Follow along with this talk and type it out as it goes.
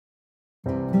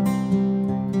One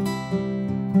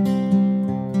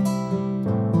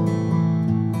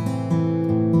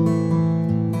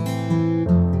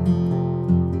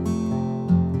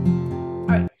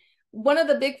of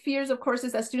the big fears, of course,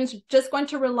 is that students are just going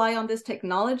to rely on this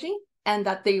technology and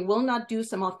that they will not do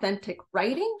some authentic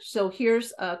writing. So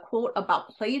here's a quote about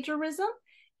plagiarism.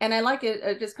 And I like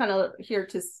it, just kind of here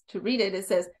to read it. It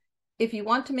says, if you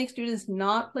want to make students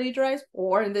not plagiarize,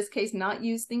 or in this case, not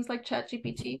use things like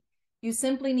ChatGPT, you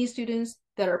simply need students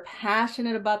that are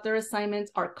passionate about their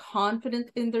assignments, are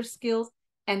confident in their skills,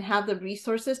 and have the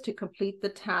resources to complete the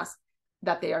task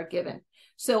that they are given.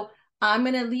 So I'm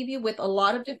going to leave you with a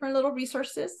lot of different little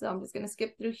resources. So I'm just going to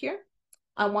skip through here.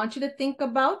 I want you to think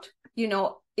about,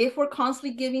 if we're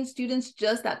constantly giving students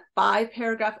just that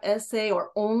 5-paragraph essay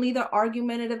or only the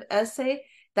argumentative essay,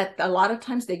 that a lot of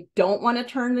times they don't want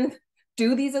to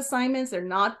do these assignments. They're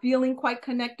not feeling quite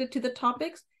connected to the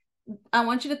topics. I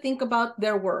want you to think about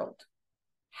their world.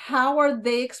 How are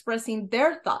they expressing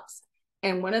their thoughts?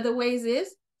 And one of the ways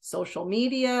is social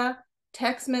media,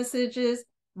 text messages,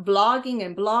 vlogging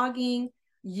and blogging,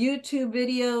 YouTube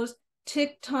videos,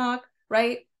 TikTok,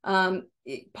 right?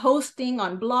 Posting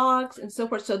on blogs and so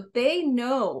forth. So they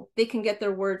know they can get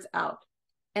their words out.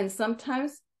 And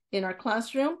sometimes in our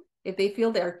classroom, if they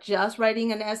feel they're just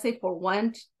writing an essay for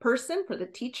one person, for the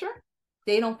teacher,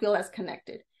 they don't feel as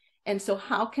connected. And so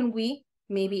how can we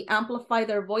maybe amplify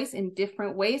their voice in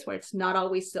different ways where it's not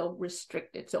always so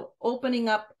restricted? So opening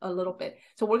up a little bit.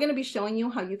 So we're going to be showing you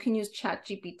how you can use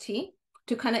ChatGPT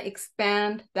to kind of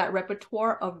expand that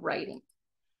repertoire of writing.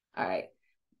 All right.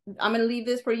 I'm going to leave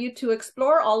this for you to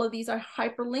explore. All of these are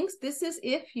hyperlinks. This is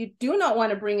if you do not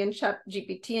want to bring in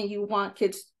ChatGPT and you want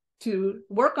kids to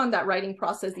work on that writing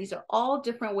process. These are all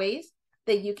different ways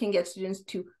that you can get students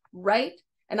to write.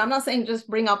 And I'm not saying just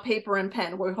bring out paper and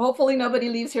pen. Hopefully nobody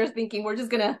leaves here thinking we're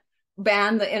just going to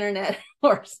ban the internet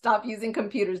or stop using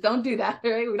computers. Don't do that.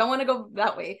 Right? We don't want to go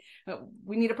that way.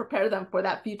 We need to prepare them for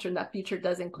that future. And that future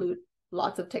does include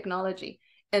lots of technology.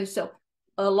 And so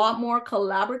a lot more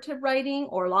collaborative writing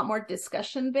or a lot more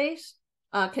discussion based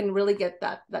can really get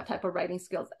that type of writing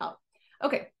skills out.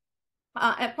 Okay.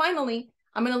 And finally,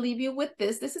 I'm going to leave you with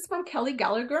this. This is from Kelly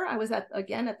Gallagher. I was at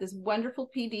this wonderful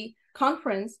PD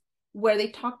conference where they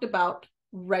talked about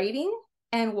writing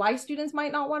and why students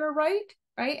might not want to write,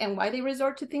 right? And why they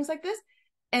resort to things like this.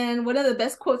 And one of the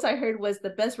best quotes I heard was, the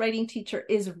best writing teacher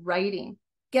is writing.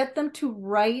 Get them to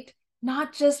write,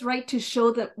 not just write to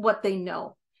show them what they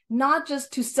know, not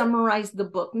just to summarize the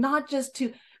book, not just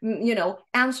to,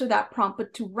 answer that prompt,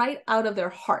 but to write out of their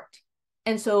heart.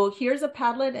 And so here's a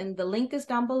Padlet, and the link is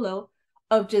down below,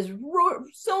 of just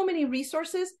so many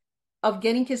resources of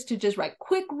getting kids to just write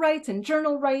quick writes and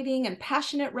journal writing and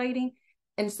passionate writing.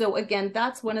 And so again,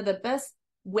 that's one of the best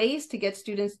ways to get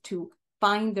students to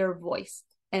find their voice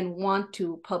and want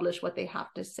to publish what they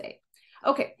have to say.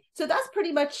 Okay, so that's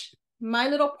pretty much my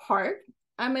little part.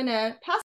 I'm going to pass